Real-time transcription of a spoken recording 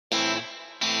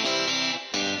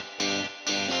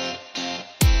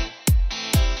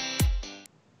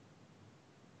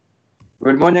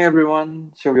Good morning,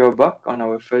 everyone. So we are back on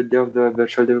our third day of the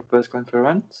Virtual Developers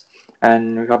Conference,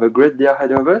 and we have a great day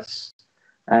ahead of us.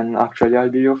 And actually, I'll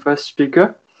be your first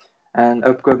speaker. And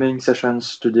upcoming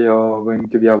sessions today are going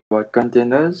to be about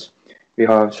containers. We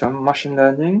have some machine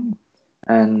learning,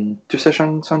 and 2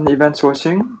 sessions on event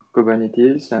sourcing,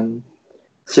 Kubernetes, and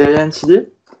CI and CD.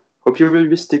 Hope you will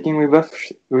be sticking with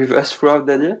us throughout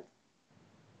the day.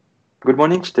 Good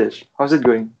morning, Stej. How's it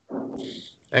going?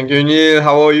 Thank you, Neil.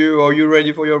 How are you? Are you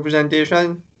ready for your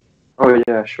presentation? Oh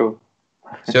yeah, sure.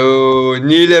 So,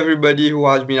 Neil, everybody who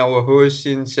has been our host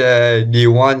since day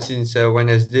one, since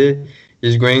Wednesday,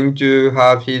 is going to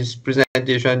have his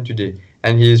presentation today,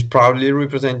 and he is proudly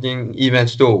representing Event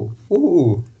Store.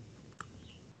 Ooh.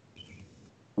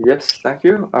 Yes, thank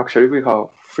you. Actually, we have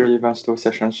 3 event store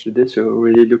sessions today, so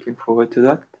really looking forward to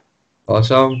that.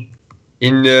 Awesome.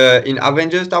 In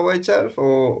Avengers Tower itself,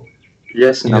 or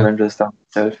Yes, in in Avengers Town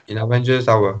itself. in Avengers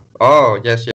Tower? Oh,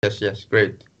 yes,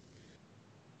 great.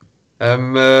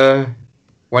 Uh,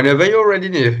 Whenever you're ready,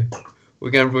 Neil,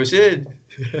 we can proceed.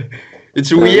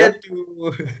 It's Yeah. weird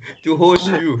to host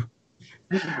you.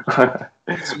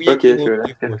 It's weird to Okay, so host let's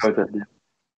you get host. started.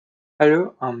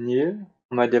 Hello, I'm Neil.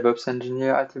 I'm a DevOps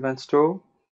engineer at Event Store,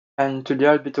 and today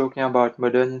I'll be talking about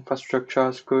modern infrastructure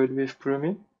as code with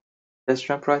Pulumi. Let's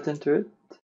jump right into it.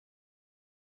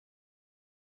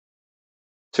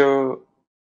 So,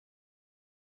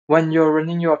 when you're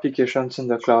running your applications in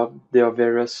the cloud, there are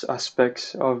various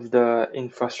aspects of the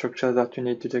infrastructure that you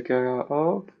need to take care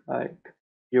of, like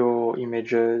your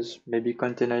images, maybe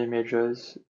container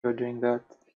images, you're doing that,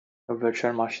 your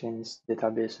virtual machines,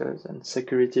 databases, and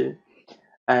security.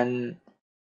 And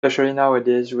especially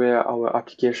nowadays where our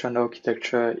application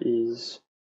architecture is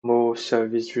more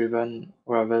service driven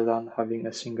rather than having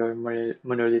a single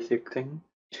monolithic thing.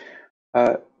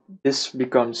 Uh, this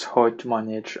becomes hard to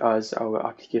manage as our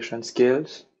application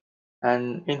scales,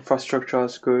 and infrastructure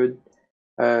as code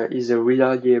is a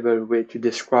reliable way to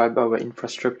describe our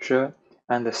infrastructure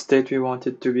and the state we want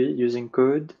it to be using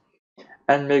code,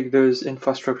 and make those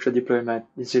infrastructure deployment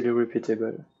easily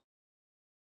repeatable.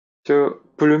 So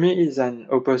Pulumi is an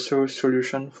open source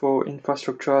solution for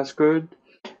infrastructure as code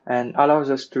and allows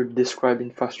us to describe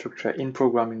infrastructure in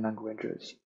programming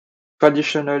languages.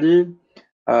 Traditionally,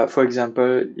 for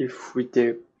example, if we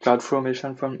take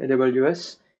CloudFormation from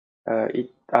AWS, it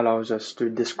allows us to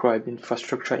describe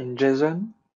infrastructure in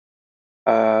JSON.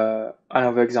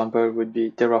 Another example would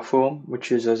be Terraform,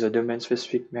 which uses a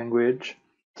domain-specific language.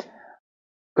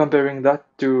 Comparing that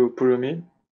to Pulumi,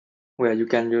 where you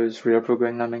can use real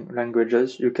programming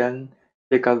languages, you can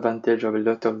take advantage of a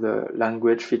lot of the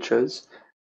language features,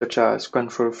 such as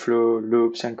control flow,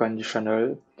 loops, and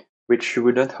conditional, which you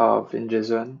wouldn't have in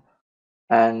JSON.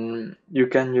 And you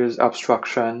can use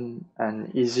abstraction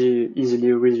and easily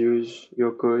reuse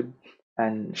your code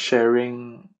and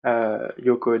sharing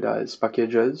your code as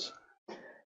packages.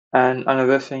 And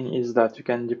another thing is that you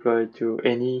can deploy to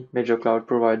any major cloud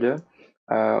provider.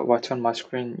 What's on my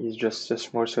screen is just a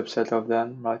small subset of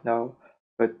them right now,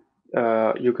 but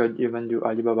you could even do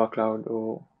Alibaba Cloud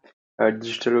or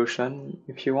DigitalOcean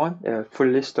if you want. A full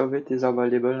list of it is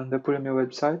available on the Pulumi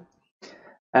website.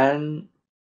 And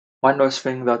one last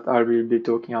thing that I will be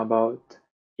talking about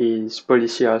is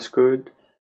policy as code,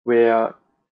 where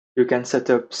you can set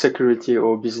up security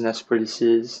or business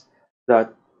policies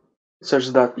that such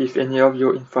that if any of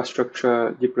your infrastructure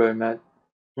deployment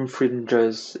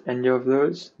infringes any of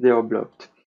those, they are blocked.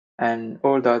 And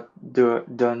all that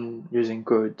done using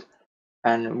code.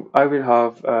 And I will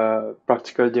have a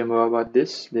practical demo about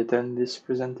this later in this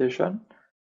presentation.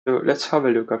 So let's have a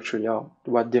look actually at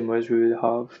what demos we will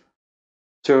have.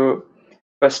 So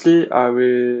firstly, I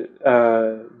will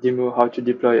demo how to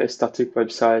deploy a static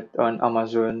website on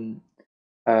Amazon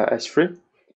S3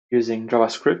 using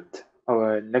JavaScript.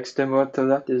 Our next demo after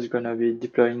that is going to be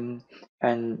deploying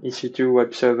an EC2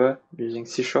 web server using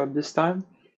C# this time.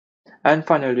 And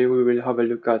finally, we will have a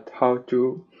look at how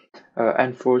to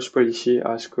enforce policy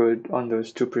as code on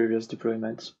those 2 previous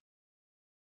deployments.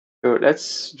 So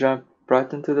let's jump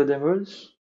right into the demos.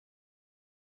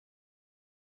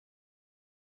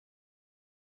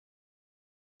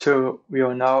 So we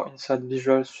are now inside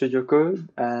Visual Studio Code,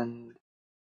 and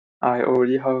I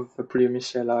already have a Pulumi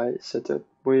CLI set up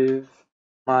with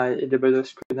my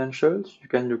AWS credentials. You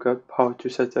can look up how to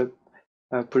set up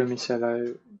a Pulumi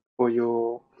CLI for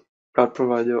your cloud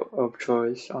provider of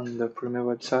choice on the Pulumi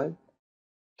website.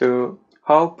 So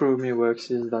how Pulumi works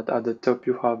is that at the top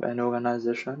you have an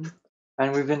organization,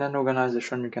 and within an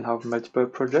organization you can have multiple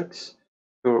projects.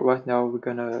 So right now we're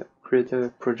gonna create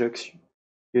a project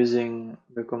using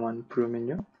the command Pulumi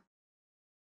new.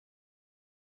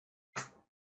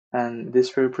 and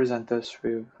this will present us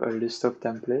with a list of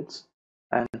templates.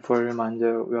 And for a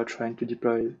reminder, we are trying to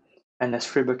deploy an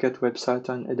S3 bucket website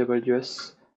on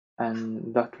AWS,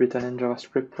 and that written in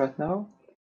JavaScript right now.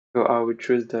 So I would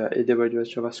choose the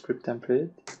AWS JavaScript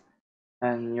template,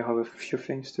 and you have a few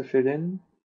things to fill in,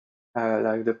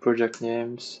 like the project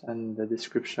names and the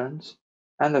descriptions,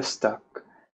 and a stack.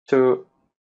 So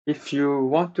if you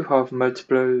want to have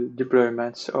multiple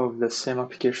deployments of the same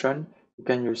application, you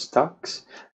can use stacks.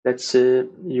 Let's say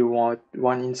you want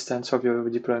one instance of your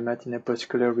deployment in a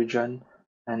particular region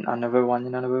and another one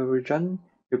in another region.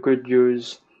 You could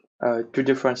use two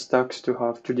different stacks to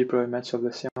have two deployments of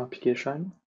the same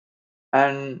application.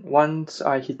 And once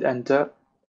I hit enter,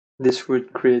 this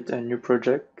would create a new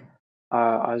project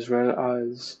as well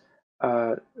as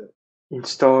uh,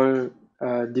 install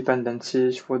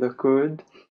dependencies for the code.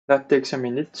 That takes a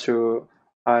minute, so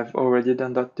I've already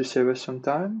done that to save us some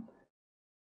time.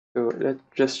 So let's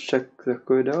just check the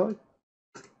code out.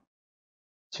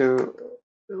 So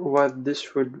what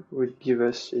this would give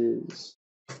us is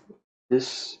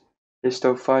this list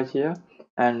of files here,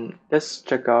 and let's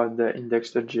check out the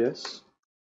index.js.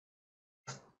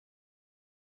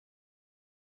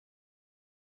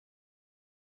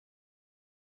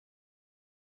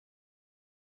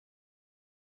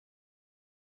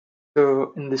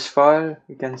 So in this file,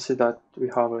 you can see that we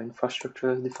have our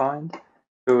infrastructure defined.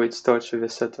 So it starts with a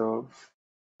set of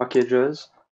packages,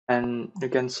 and you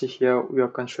can see here we are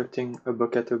constructing a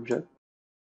bucket object.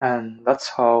 And that's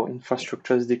how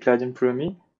infrastructure is declared in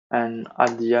Pulumi. And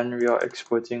at the end, we are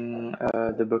exporting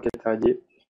the bucket ID,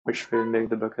 which will make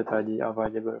the bucket ID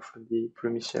available for the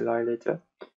Pulumi CLI later.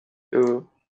 So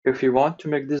if you want to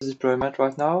make this deployment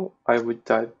right now, I would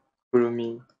type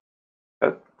Pulumi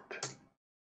up,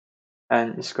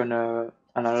 and it's gonna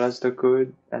analyze the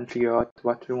code and figure out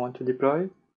what we want to deploy.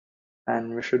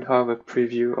 And we should have a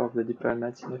preview of the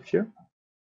deployment in a few.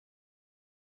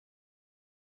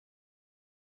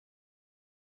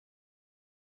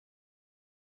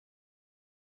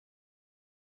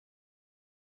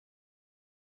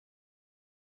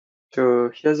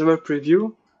 So here's our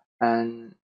preview,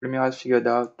 and Pulumi has figured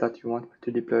out that you want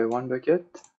to deploy one bucket.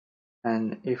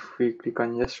 And if we click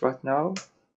on yes right now,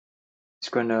 it's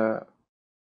gonna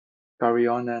carry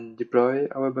on and deploy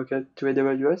our bucket to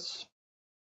AWS.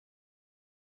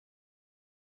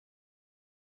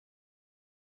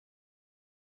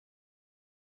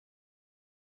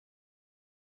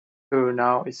 So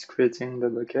now it's creating the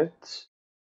bucket.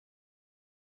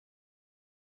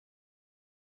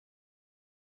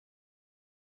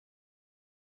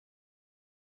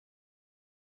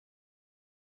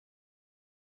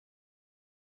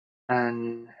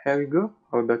 And here we go,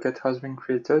 our bucket has been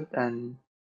created, and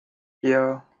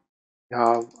here we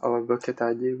have our bucket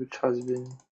ID which has been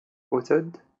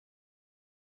quoted.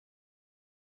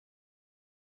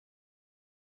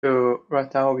 So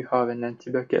right now we have an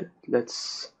empty bucket.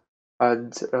 Let's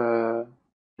add an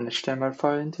HTML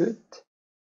file into it.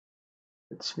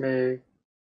 Let's make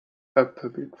a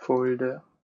public folder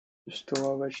to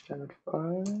store our HTML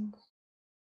files,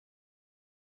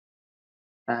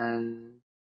 and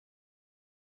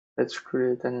let's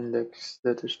create an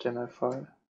index.html file.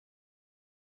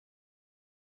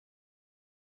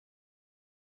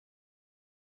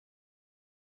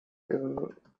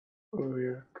 So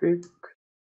real quick,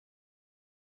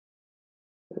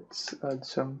 let's add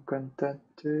some content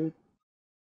to it.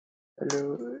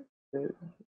 Hello,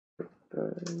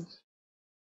 guys,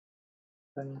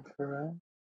 conference.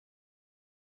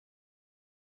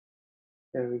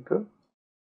 There we go.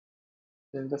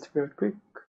 Save that real quick.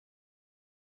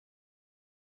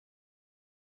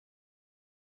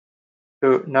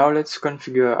 So now let's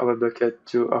configure our bucket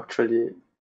to actually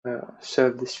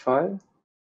serve this file.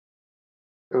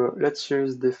 So let's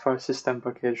use the file system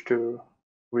package to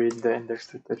read the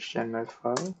index.html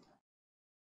file.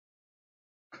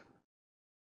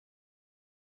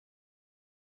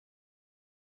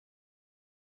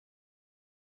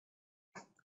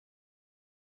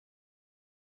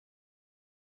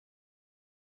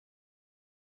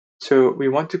 So we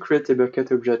want to create a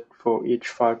bucket object for each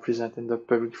file present in the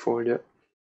public folder.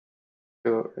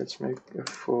 So let's make a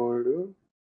folder.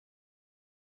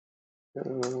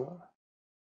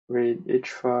 Read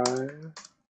each file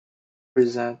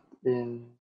present in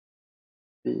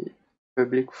the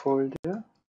public folder.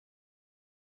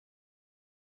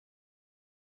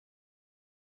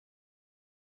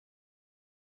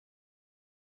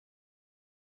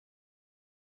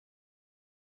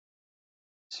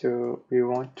 So we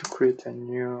want to create a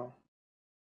new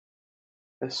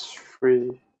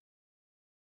S3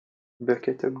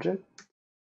 bucket object.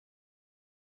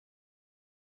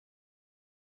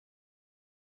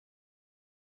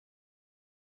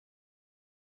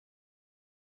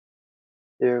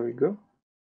 There we go.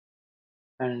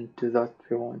 And to that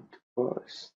we want to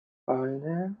pass file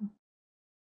name,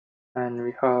 and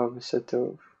we have a set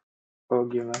of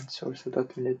arguments also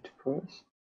that we need to pass.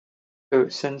 So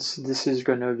since this is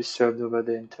going to be served over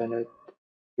the internet,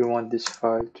 we want this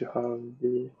file to have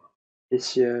the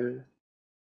ACL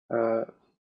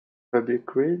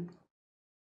public read,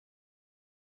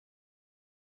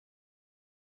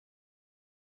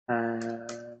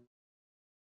 and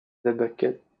the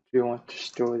bucket we want to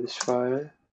store this file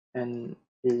and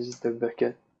is the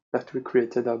bucket that we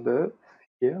created above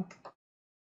here,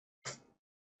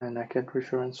 and I can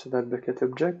reference to that bucket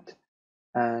object,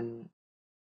 and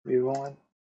we want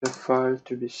the file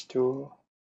to be stored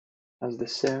as the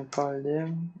same file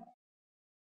name,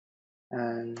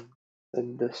 and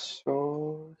set the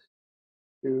source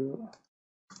to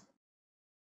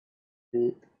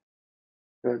the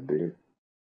public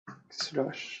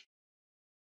slash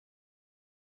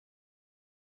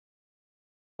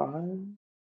file.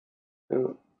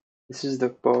 So this is the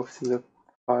path to the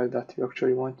file that you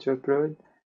actually want to upload,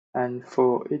 and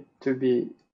for it to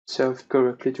be served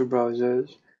correctly to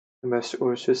browsers, you must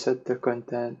also set the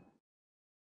content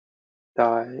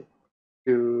type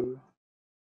to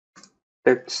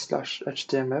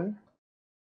text/html.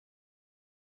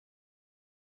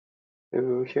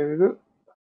 So here we go.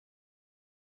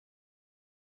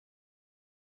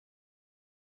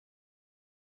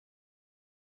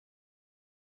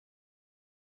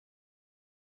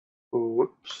 Oh,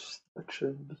 whoops, that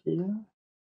should be here.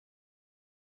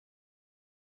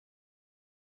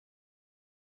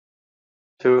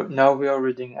 So now we are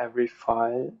reading every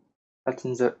file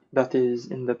that is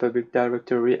in the public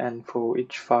directory, and for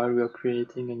each file we are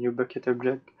creating a new bucket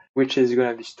object which is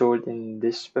going to be stored in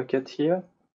this bucket here.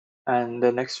 And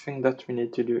the next thing that we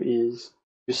need to do is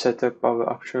to set up our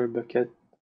actual bucket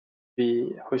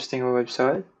be hosting a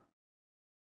website.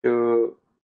 So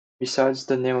besides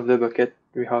the name of the bucket,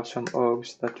 we have some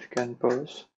args that we can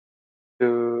pass.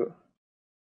 So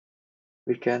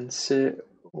we can say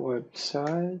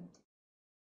website.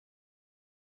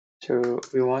 So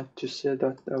we want to say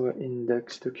that our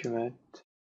index document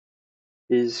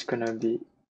is gonna be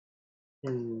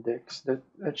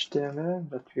index.html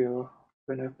that we are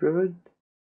gonna upload.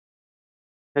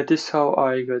 Notice how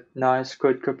I got nice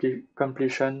code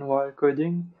completion while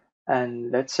coding,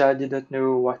 and let's say I didn't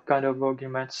know what kind of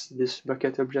arguments this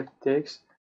bucket object takes.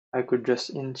 I could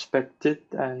just inspect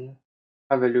it and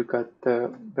have a look at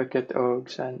the bucket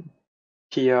args, and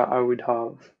here I would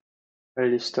have a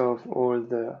list of all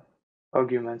the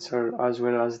arguments as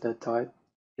well as the type.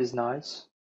 Is nice.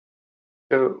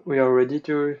 So we are ready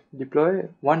to deploy.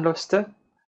 One last step,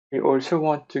 we also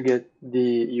want to get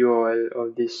the URL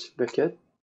of this bucket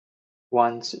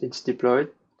once it's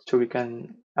deployed so we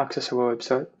can access our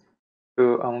website.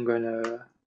 So I'm gonna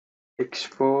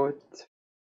export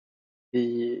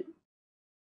the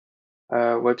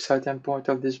website endpoint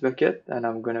of this bucket, and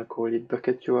I'm gonna call it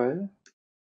bucket URL.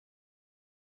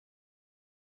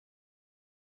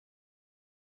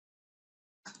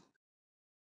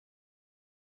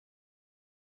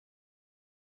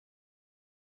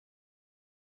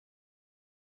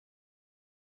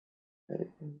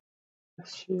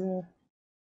 Here.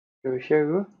 So here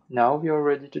we go. Now we are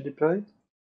ready to deploy.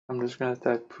 I'm just gonna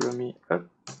type Pulumi up.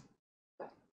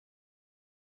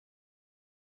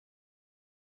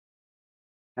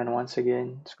 And once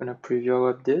again, it's gonna preview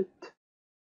our update.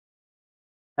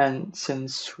 And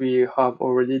since we have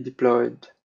already deployed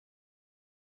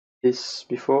this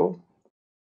before,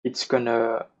 it's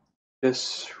gonna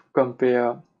just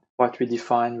compare what we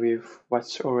define with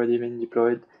what's already been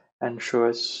deployed and show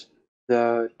us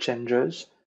the changes.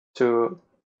 So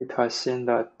it has seen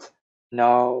that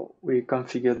now we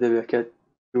configure the bucket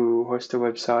to host a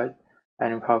website,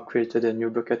 and we have created a new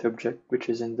bucket object which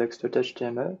is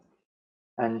index.html.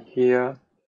 And here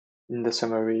in the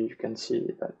summary you can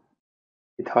see that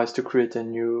it has to create a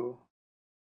new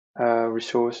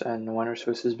resource, and one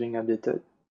resource is being updated.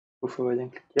 Go forward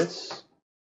and click yes.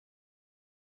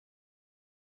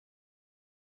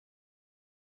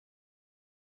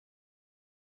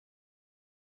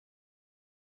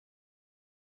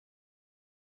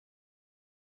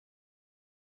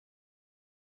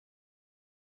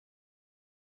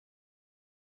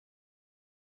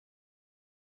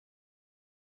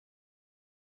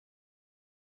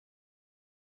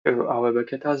 So our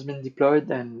bucket has been deployed,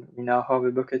 and we now have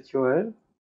a bucket URL.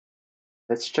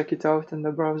 Let's check it out in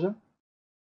the browser.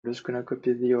 I'm just gonna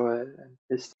copy the URL and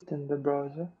paste it in the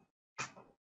browser.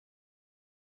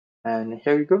 And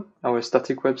here we go. Our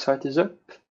static website is up.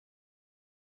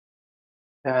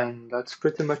 And that's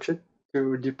pretty much it.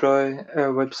 to deploy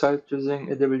a website using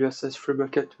AWS S3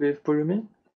 bucket with Pulumi.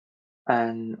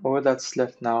 And all that's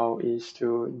left now is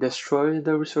to destroy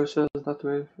the resources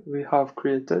that we have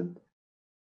created.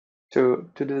 So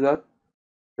to do that,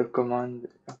 the command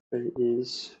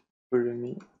is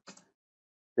Pulumi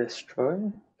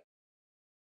destroy.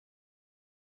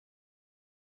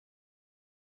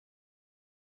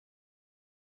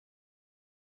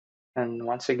 And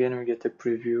once again, we get a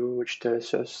preview which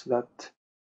tells us that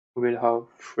we'll have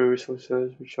 3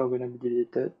 resources which are going to be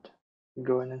deleted.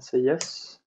 Go in and say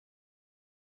yes.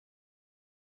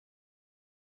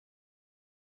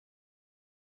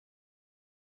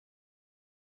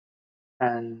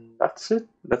 And that's it.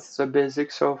 That's the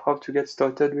basics of how to get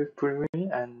started with Pulumi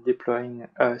and deploying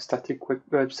a static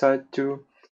website to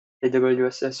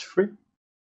AWS S3.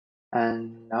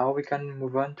 And now we can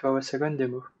move on to our second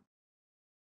demo.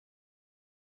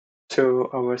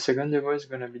 So our second demo is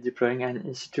going to be deploying an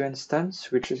EC2 instance,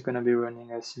 which is going to be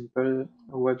running a simple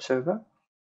web server.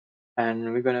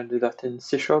 And we're going to do that in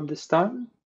C# this time.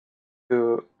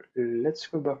 So let's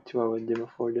go back to our demo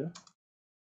folder.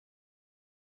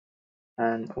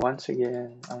 And once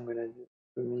again, I'm going to do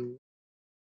Pulumi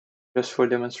just for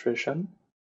demonstration.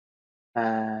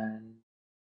 And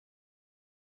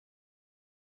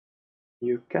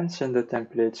you can send the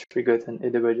templates. We got an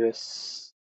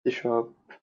AWS C#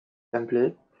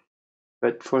 template.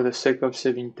 But for the sake of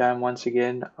saving time, once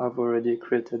again, I've already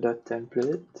created that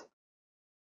template.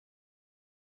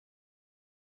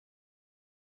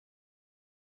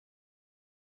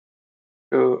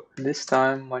 So this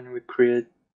time when we create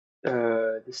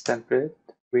this template,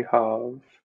 we have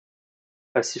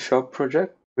a C#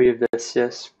 project with the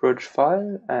CS proj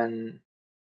file, and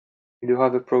we do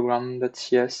have a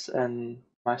program.cs and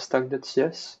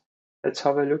mystack.cs. Let's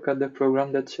have a look at the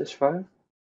program.cs file.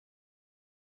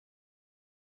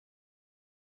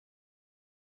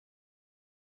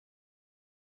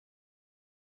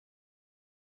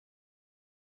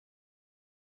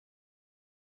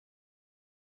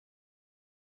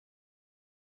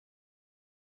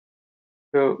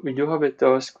 So we do have a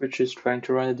task which is trying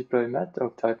to run a deployment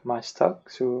of type mystack.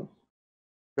 So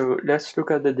let's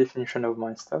look at the definition of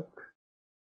mystack.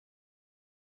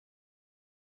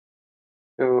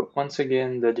 So once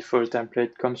again, the default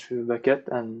template comes with a bucket,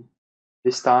 and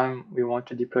this time we want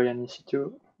to deploy an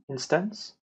EC2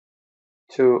 instance.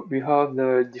 So we have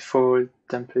the default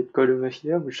template code over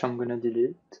here, which I'm gonna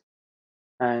delete.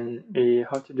 And we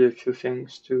have to do a few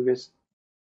things to get.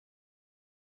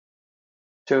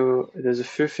 So there's a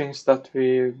few things that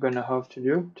we're gonna have to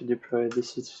do to deploy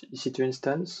this EC2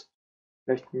 instance.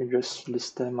 Let me just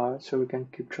list them out so we can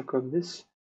keep track of this.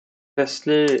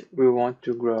 Firstly, we want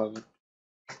to grab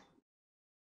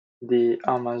the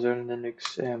Amazon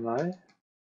Linux AMI,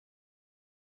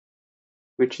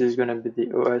 which is gonna be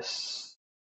the OS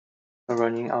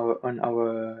running on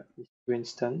our EC2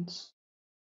 instance.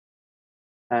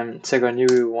 And secondly,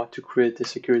 we want to create a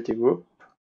security group.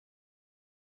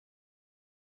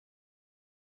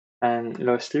 And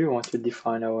lastly, we want to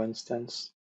define our instance.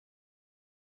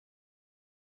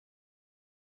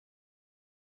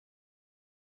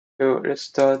 So let's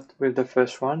start with the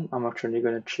first one. I'm actually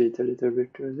going to cheat a little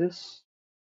bit with this.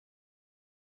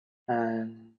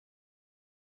 And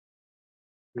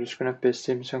I'm just going to paste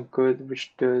in some code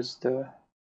which does the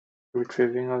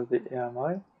retrieving of the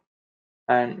AMI.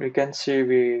 And we can see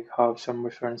we have some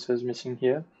references missing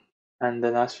here. And the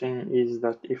nice thing is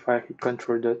that if I hit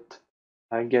Ctrl dot,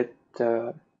 I get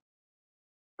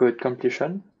code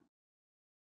completion.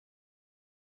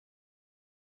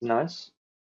 Nice.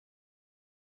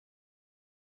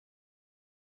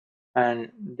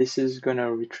 And this is going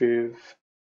to retrieve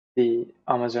the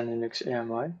Amazon Linux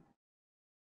AMI.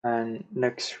 And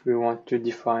next we want to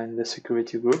define the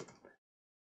security group.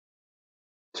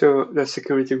 So the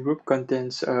security group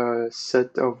contains a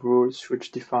set of rules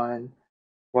which define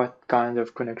what kind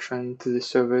of connection to the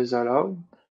server is allowed.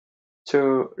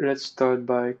 So let's start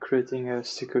by creating a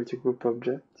security group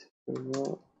object.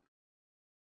 So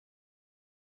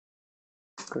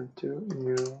go to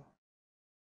new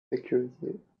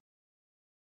security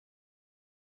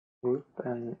group,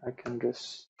 and I can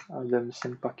just add the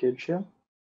missing package here,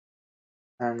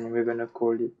 and we're gonna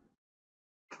call it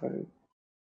private.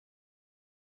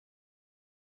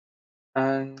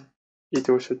 And it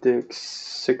also takes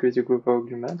security group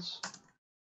arguments.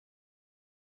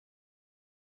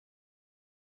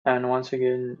 And once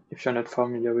again, if you're not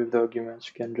familiar with the arguments,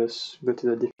 you can just go to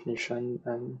the definition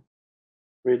and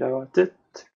read about it.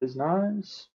 It's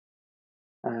nice.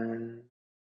 And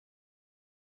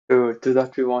so to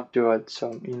that we want to add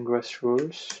some ingress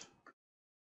rules.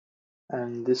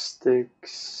 and this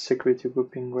takes security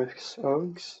grouping with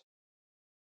orgs.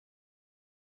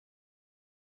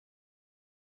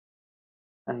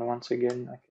 And once again,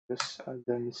 I can just add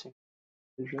the missing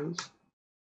pages.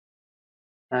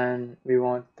 And we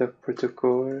want the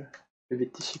protocol to be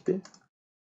TCP.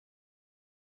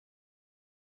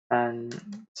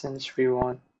 And since we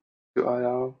want to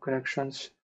allow connections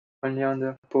only on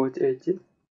the port 80,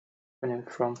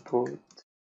 connect from port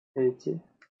 80,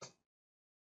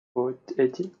 port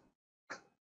 80.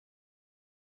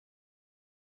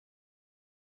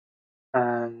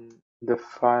 And the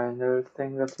final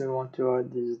thing that we want to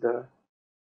add is the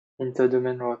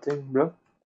inter-domain routing block,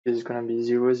 which is going to be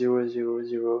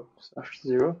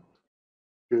 0000/0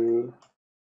 to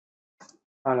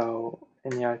allow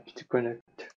any IP to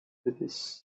connect to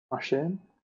this machine.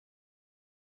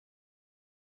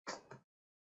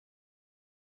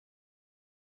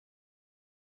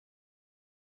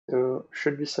 So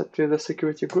should be set to the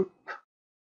security group.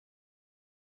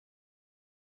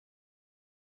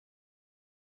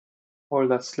 All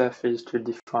that's left is to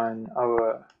define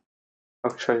our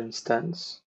actual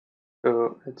instance.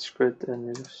 So let's create a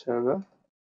new server.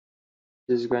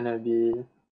 This is going to be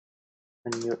a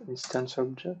new instance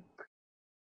object.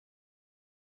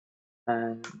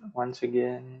 And once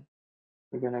again,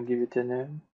 we're going to give it a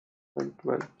name called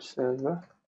web server.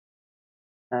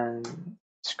 And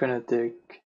it's going to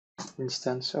take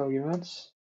instance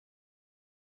arguments.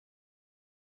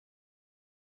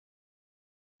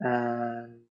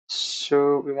 And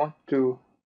so we want to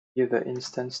give the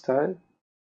instance type.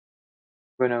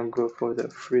 We're going to go for the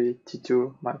free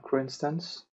T2 micro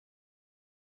instance.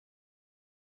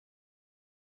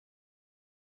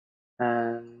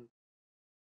 And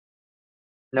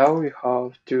now we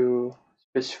have to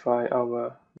specify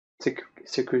our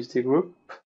security group.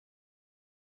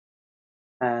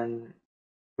 And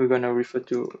we're going to refer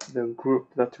to the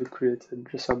group that we created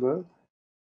just above.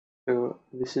 So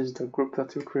this is the group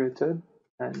that we created,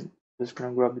 and just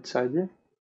going to grab its ID.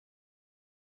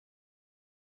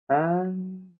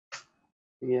 And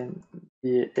again,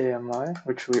 the AMI,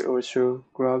 which we also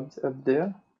grabbed up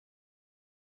there.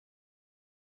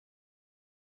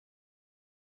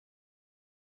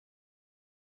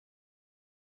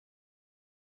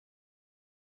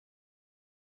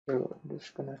 So I'm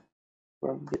just gonna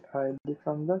grab the ID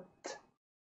from that.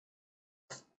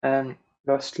 And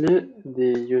lastly,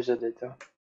 the user data.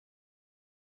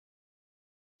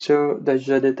 So the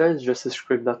user data is just a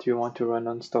script that you want to run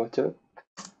on startup.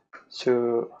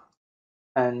 So,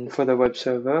 and for the web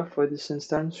server, for this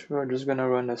instance, we're just gonna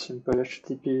run a simple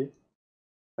HTTP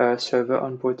server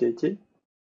on port 80.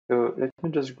 So let me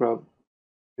just grab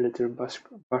a little bash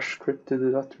script to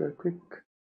do that real quick.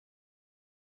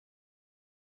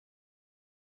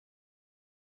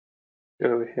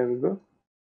 So here we go.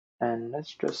 And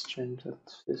let's just change that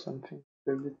to say something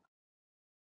a bit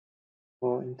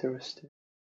more interesting.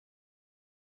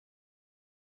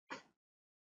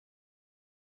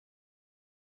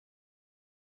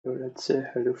 So let's say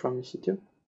hello from EC2.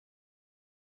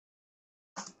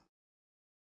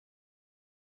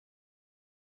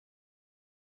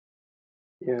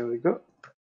 Here we go.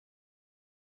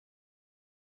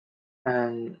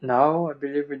 And now I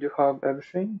believe we do have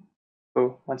everything.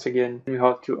 So once again, we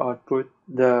have to output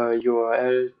the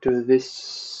URL to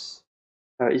this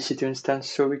EC2 instance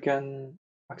so we can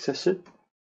access it.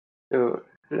 So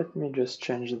let me just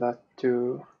change that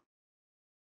to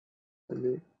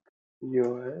the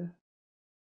URL.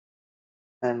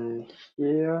 And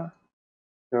here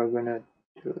we're gonna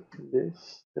do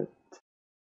this, that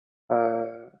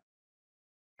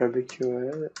public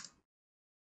URL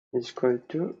is equal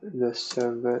to the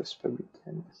server's public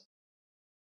DNS.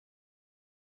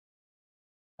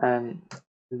 And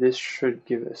this should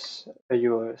give us a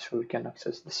URL so we can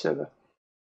access the server.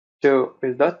 So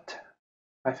with that,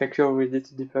 I think we're ready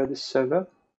to deploy this server.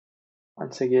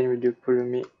 Once again, we do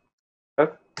Pulumi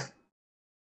up.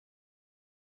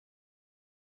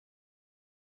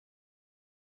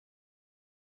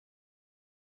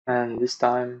 And this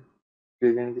time,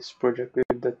 building this project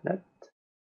with .NET.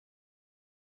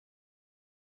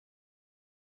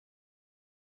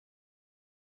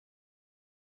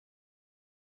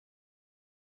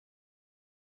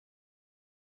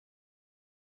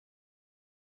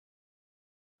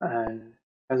 And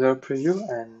as our preview,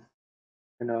 and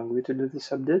I'm going to do this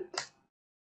update.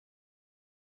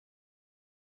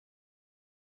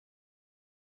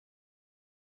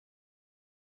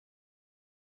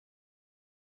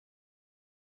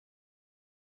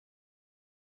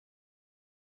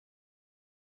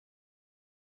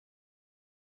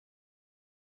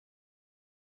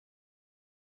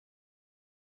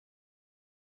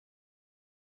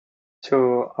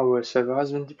 So our server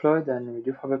has been deployed and we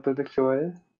do have a public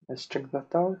URL. Let's check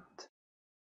that out.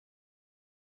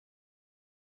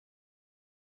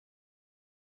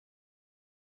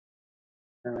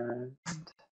 And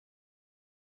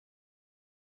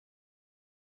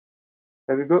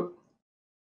there we go.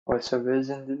 Our server is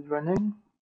indeed running.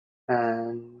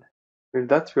 And with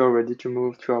that, we are ready to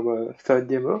move to our third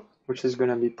demo, which is going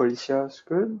to be policy as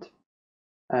code.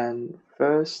 And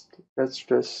first, let's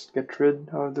just get rid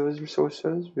of those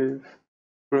resources with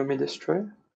Pulumi destroy.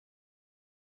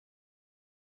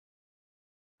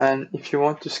 And if you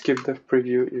want to skip the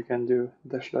preview, you can do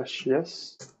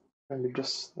 --yes. Maybe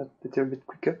just a little bit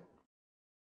quicker.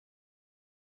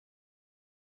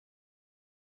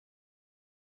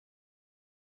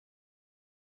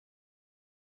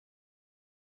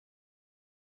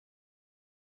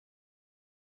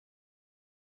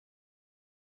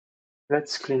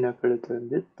 Let's clean up a little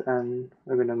bit and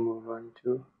we're going to move on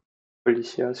to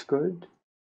policy as code.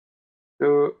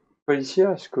 So policy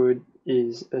as code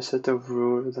is a set of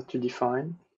rules that you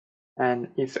define, and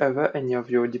if ever any of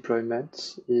your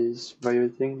deployments is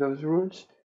violating those rules,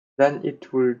 then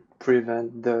it will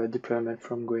prevent the deployment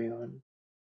from going on.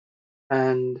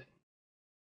 And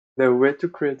the way to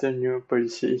create a new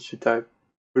policy is to type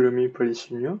Pulumi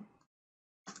policy new.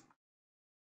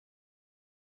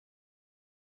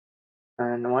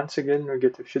 And once again, we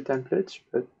get a few templates,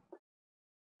 but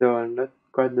they are not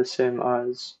quite the same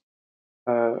as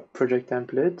project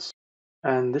templates.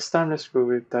 And this time, let's go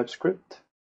with TypeScript.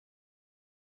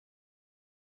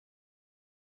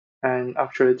 And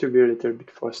actually, to be a little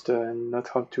bit faster and not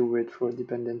have to wait for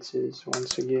dependencies,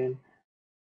 once again,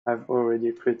 I've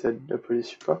already created the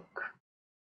policy pack.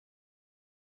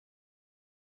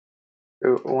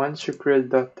 So once you create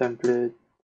that template,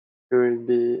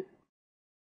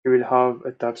 you will have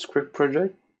a TypeScript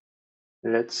project.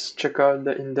 Let's check out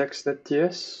the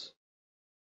index.ts.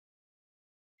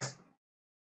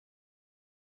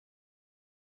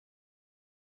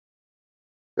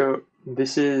 So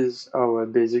this is our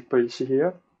basic policy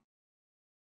here.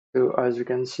 So as you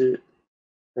can see,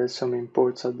 there's some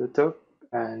imports at the top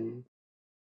and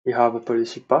we have a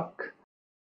policy pack.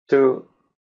 So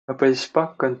a policy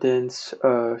pack contains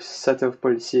a set of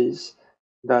policies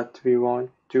that we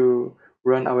want to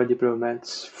run our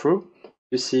deployments through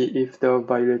to see if they're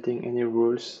violating any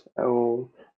rules or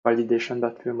validation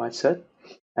that we might set.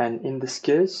 And in this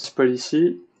case,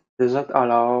 policy does not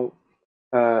allow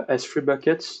S3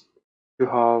 buckets to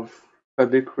have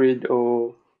public read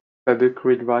or public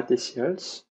read write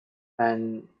ACLs.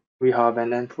 And we have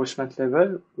an enforcement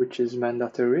level, which is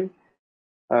mandatory,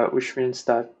 which means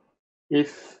that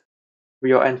if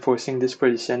we are enforcing this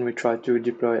policy and we try to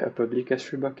deploy a public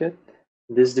S3 bucket,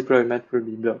 this deployment will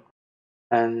be blocked.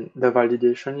 And the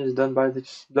validation is done by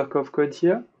this block of code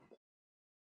here.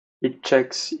 It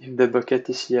checks if the bucket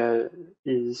ACL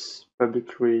is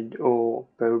public read or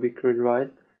public read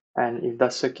write. And if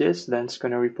that's the case, then it's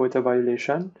going to report a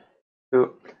violation.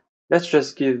 So let's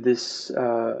just give this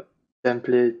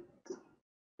template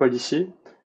policy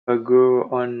a go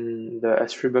on the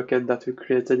S3 bucket that we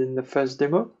created in the first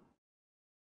demo.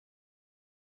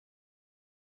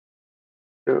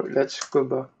 So let's go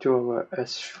back to our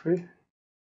S3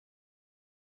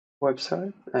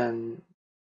 website and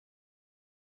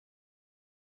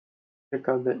check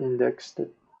out the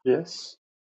index.js.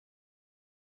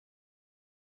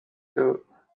 So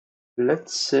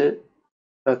let's say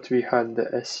that we had the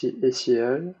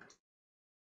ACL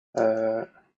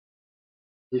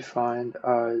defined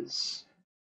as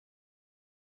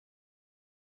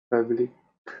public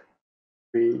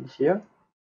read here,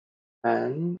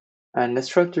 and let's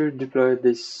try to deploy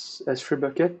this S3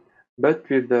 bucket, but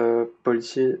with the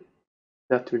policy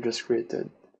that we just created,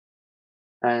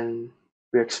 and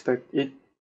we expect it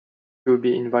to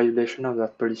be in violation of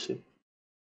that policy.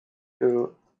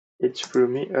 So it's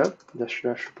Pulumi up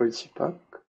 -- policy pack.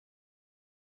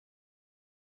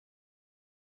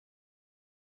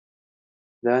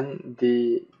 Then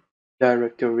the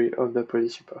directory of the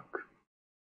policy pack.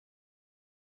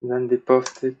 Then the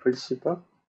path to the policy pack,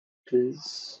 which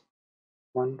is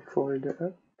one folder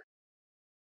up.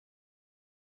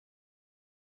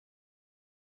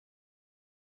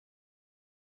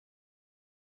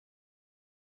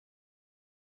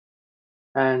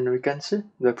 And we can see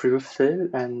the preview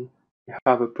failed and we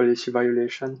have a policy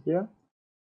violation here.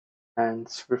 And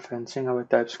it's referencing our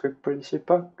TypeScript policy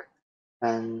pack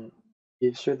and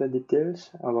gives you the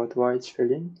details about why it's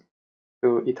failing.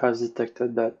 So it has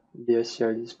detected that the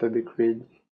ACL is public read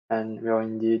and we are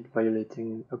indeed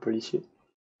violating a policy,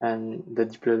 and the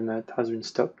deployment has been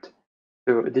stopped.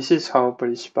 So this is how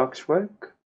policy packs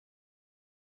work.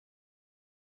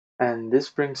 And this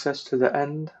brings us to the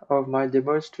end of my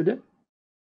demos today.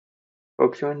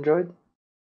 Hope you enjoyed.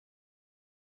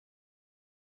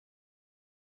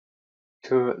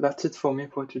 So that's it for me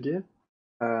for today.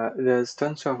 There's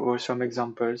tons of awesome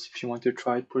examples if you want to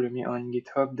try Pulumi on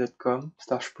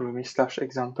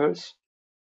github.com/Pulumi/examples.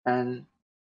 And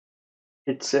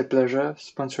it's a pleasure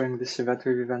sponsoring this event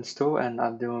with Event Store, and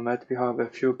at the moment we have a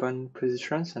few open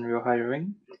positions and we're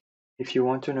hiring. If you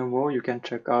want to know more, you can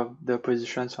check out the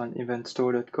positions on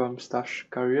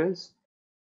eventstore.com/careers.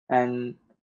 And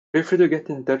feel free to get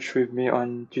in touch with me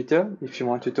on Twitter if you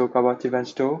want to talk about Event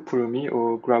Store, Pulumi,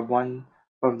 or grab one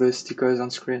of those stickers on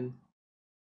screen.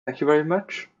 Thank you very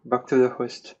much. Back to the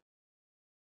host.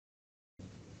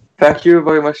 Thank you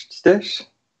very much, Stesh.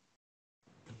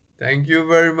 Thank you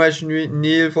very much,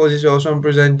 Neil, for this awesome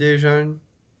presentation.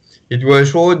 It was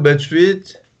short but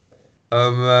sweet.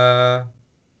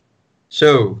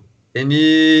 So,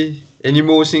 any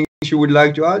more things you would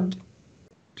like to add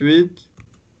to it?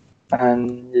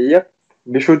 And yep,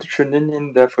 be sure to tune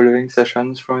in the following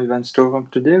sessions from Event Store from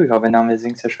today. We have an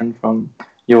amazing session from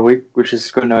Yorick, which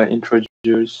is gonna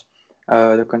introduce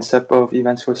the concept of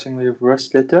event sourcing with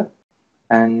Rust later.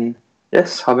 And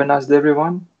yes, have a nice day,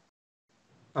 everyone.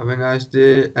 Have a nice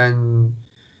day, and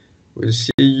we'll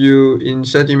see you in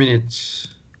 30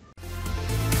 minutes.